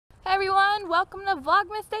Hi everyone, welcome to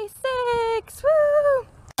Vlogmas Day 6! Woo!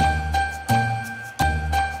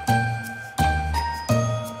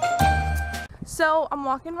 So I'm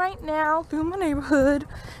walking right now through my neighborhood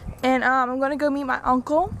and I'm gonna go meet my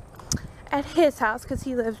uncle at his house because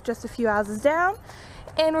he lives just a few houses down.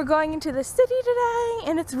 And we're going into the city today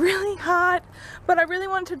and it's really hot, but I really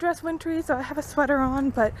wanted to dress wintry, so I have a sweater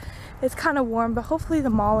on, but it's kind of warm, but hopefully the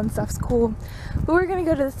mall and stuff's cool. But we're gonna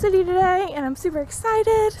go to the city today and I'm super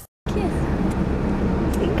excited. Kiss.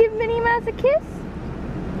 Give Minnie Mouse a kiss?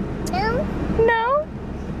 No. No?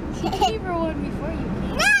 You gave her one before you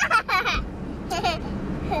came.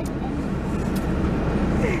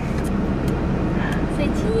 Say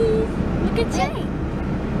cheese. Look at Shaye.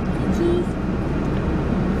 Say cheese.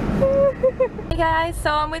 Hey guys,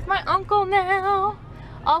 so I'm with my uncle now,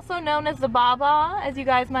 also known as the Baba, as you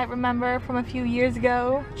guys might remember from a few years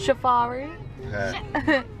ago, Shafari.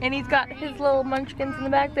 And he's got his little munchkins in the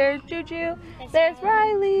back. There's Juju, there's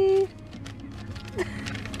Riley.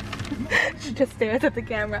 She just stares at the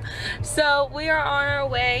camera. So we are on our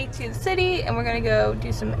way to the city and we're gonna go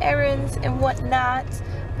do some errands and whatnot.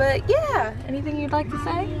 But yeah, anything you'd like to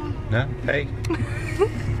say? No, hey.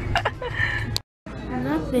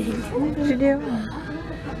 Nothing. What did you do?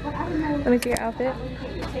 Let me see your outfit.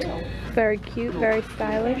 Very cute, very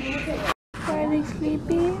stylish. Riley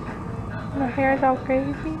sleepy. My hair is all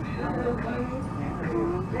crazy.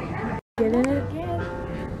 Get in it.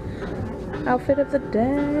 Outfit of the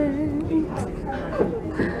day.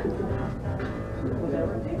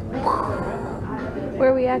 Where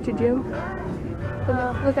are we at, Juju?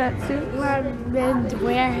 Looking at suits? We're at Men's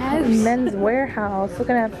Warehouse. Men's Warehouse.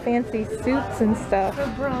 Looking at fancy suits and stuff. For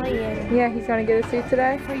Brian. Yeah, he's gonna get a suit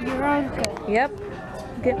today? For your uncle. Yep.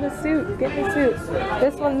 Getting a suit. Getting a suit.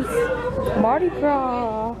 This one's Mardi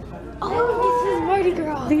Gras. Oh, this is Mardi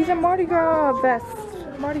Gras. These are Mardi Gras vests.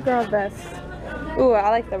 Mardi Gras vests. Ooh, I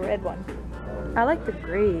like the red one. I like the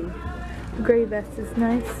gray. The gray vest is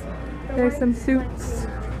nice. There's some suits.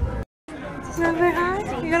 You wanna say hi?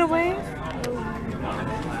 You gotta wave?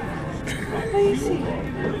 Oh, you see?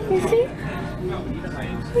 You see?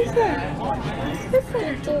 Who's that? Who's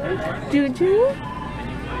that? Juju?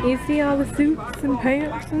 You see all the suits and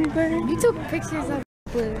pants and things? You took pictures of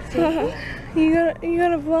blue. You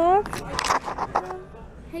gonna vlog?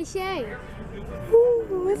 Hey Shaye. Ooh,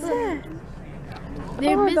 what's that?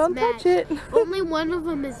 They're Oh, mismatched. don't touch it. Only one of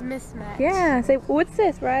them is mismatched. Yeah, say, what's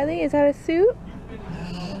this, Riley? Is that a suit?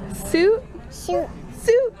 Suit? Shoot.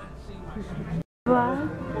 Suit! Vlog?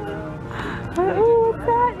 Oh, what's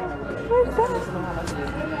that? What's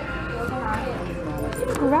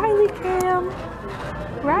that? Riley cam.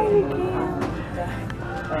 Riley cam.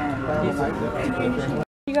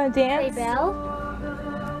 You gonna dance? Hey Belle.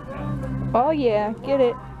 Oh yeah, get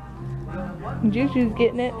it. Juju's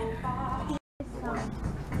getting it.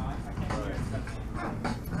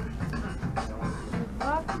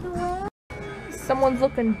 Someone's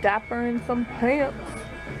looking dapper in some pants.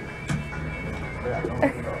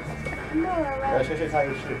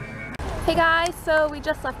 Hey guys, so we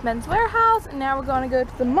just left Men's Warehouse and now we're going to go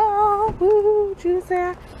to the mall. Woo, Juju's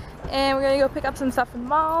there. And we're going to go pick up some stuff from the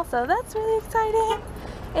mall, so that's really exciting.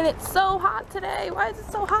 And it's so hot today. Why is it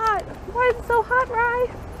so hot? Why is it so hot, Rye?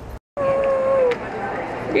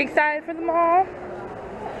 You excited for the mall?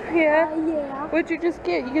 Yeah? Yeah. What'd you just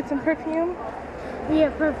get? You get some perfume?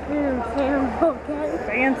 Yeah, perfume, sample, okay?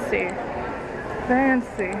 Fancy.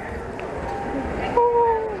 Fancy.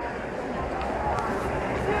 Oh.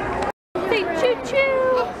 Say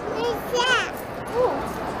choo-choo.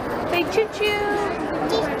 Say choo-choo.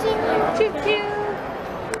 Choo-choo.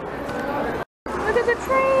 Look at the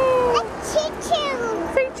train. Say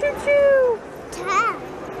choo-choo.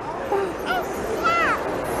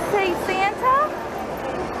 Say Santa.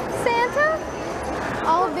 Santa.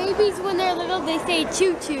 All babies, when they're little, they say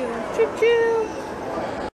choo-choo. Choo-choo.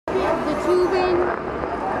 The tubing.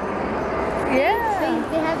 Yeah.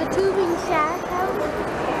 They have the tubing shack house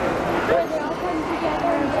where they all come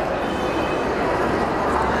together.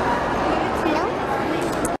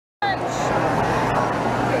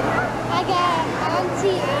 I got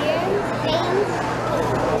Auntie Anne's things.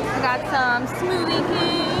 I got some Smoothie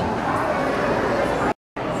King.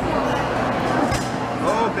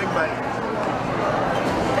 Oh, big bite.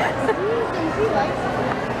 She likes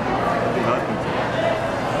it.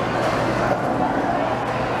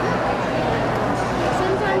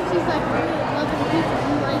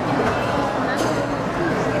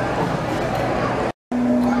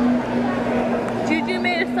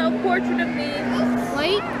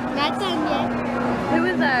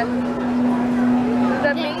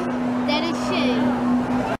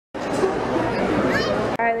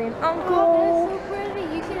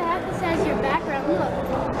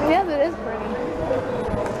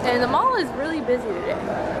 And the mall is really busy today,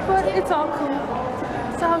 but it's all cool.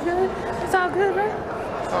 It's all good. It's all good, right?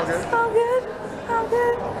 It's all good. It's all good. It's all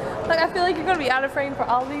good. Like, I feel like you're gonna be out of frame for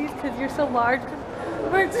all these because you're so large.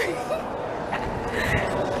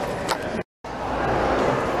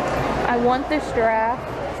 I want this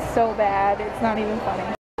giraffe so bad. It's not even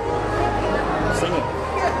funny. Sing it.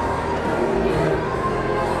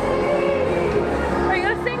 Are you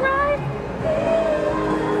gonna sing, Ryan?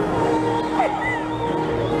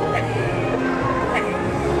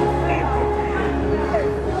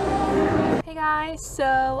 Hey guys, so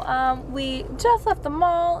we just left the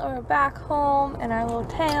mall and we're back home in our little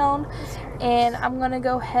town, and I'm gonna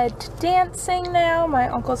go head to dancing now. My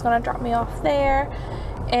uncle's gonna drop me off there,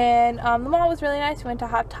 and the mall was really nice. We went to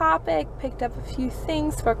Hot Topic, picked up a few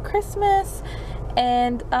things for Christmas,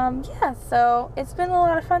 and yeah, so it's been a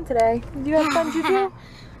lot of fun today. Did you have fun, Juju?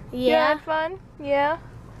 You had fun? Yeah.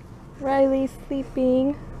 Riley's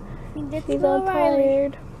sleeping. He's all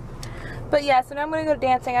tired. But yeah, so now I'm going to go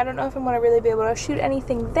dancing. I don't know if I'm going to really be able to shoot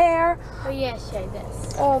anything there. Oh yes, Shaye,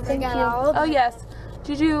 this. Oh, thank you. Oh yes.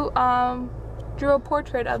 Juju drew a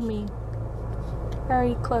portrait of me.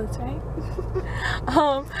 Very close, right?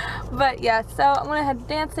 But yeah, so I'm going to head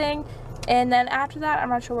dancing. And then after that, I'm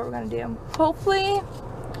not sure what we're going to do. Hopefully,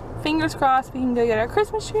 fingers crossed, we can go get our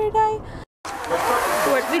Christmas tree today.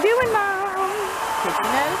 What are we doing, Mom? Picking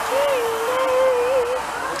out a tree.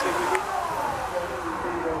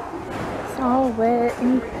 It's all wet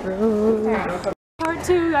and gross. Part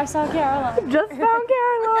 2, I saw Caroline. Just found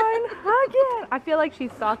Caroline again. I feel like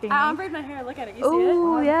she's stalking me. I ombra'd my hair. Look at it. You see it?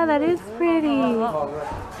 Oh, yeah, that is pretty.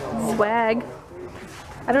 Swag.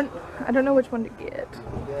 I don't know which one to get.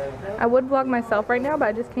 I would vlog myself right now, but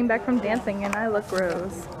I just came back from dancing and I look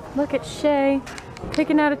gross. Look at Shaye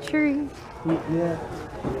picking out a tree. Yeah.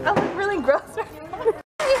 I look really gross right now.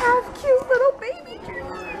 We have cute little baby trees.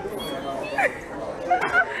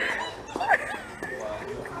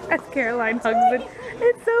 As Caroline hugs it.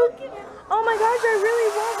 It's so cute. Oh my gosh, I really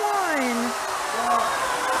want one.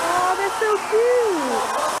 Oh, that's so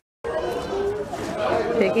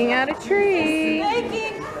cute. Picking out a tree.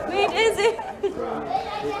 Wait, is it?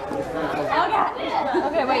 Oh god.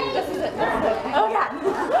 Okay, wait, this is it. Oh god.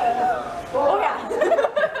 Oh god.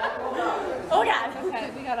 Oh god.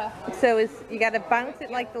 Okay, we gotta. So you gotta bounce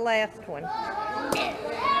it like the last one. Oh,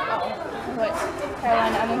 wait.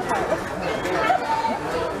 Caroline, I'm in trouble.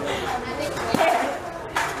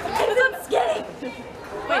 I'm skinny.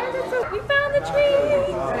 Wait, we found the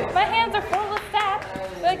tree. My hands are full of sap.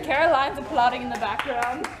 Like Caroline's applauding in the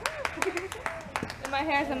background. My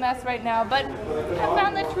hair's a mess right now, but I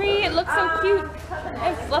found the tree. It looks so cute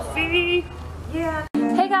and fluffy. Yeah.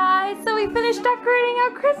 Hey guys, so we finished decorating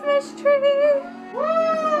our Christmas tree. Woo!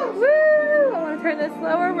 Woo! I want to turn this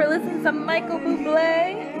slower. We're listening to some Michael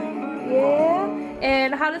Bublé. Yeah.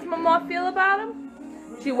 And how does Mama feel about him?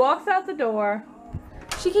 She walks out the door.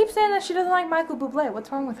 She keeps saying that she doesn't like Michael Bublé. What's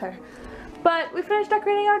wrong with her? But we finished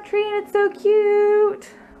decorating our tree and it's so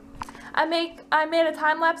cute. I made a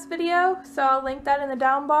time-lapse video, so I'll link that in the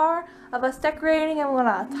down bar of us decorating. I'm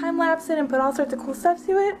gonna time-lapse it and put all sorts of cool stuff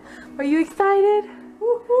to it. Are you excited?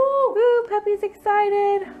 Woohoo! Woo, Peppy's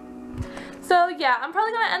excited. So yeah, I'm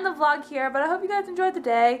probably gonna end the vlog here, but I hope you guys enjoyed the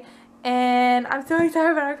day. And I'm so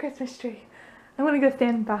excited about our Christmas tree. I'm gonna go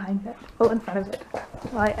stand behind it, in front of it,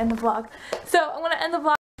 while I end the vlog. So I'm gonna end the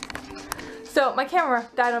vlog. So my camera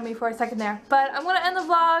died on me for a second there, but I'm going to end the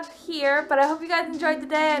vlog here, but I hope you guys enjoyed the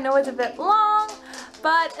day. I know it's a bit long,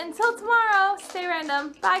 but until tomorrow, stay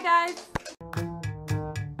random. Bye guys.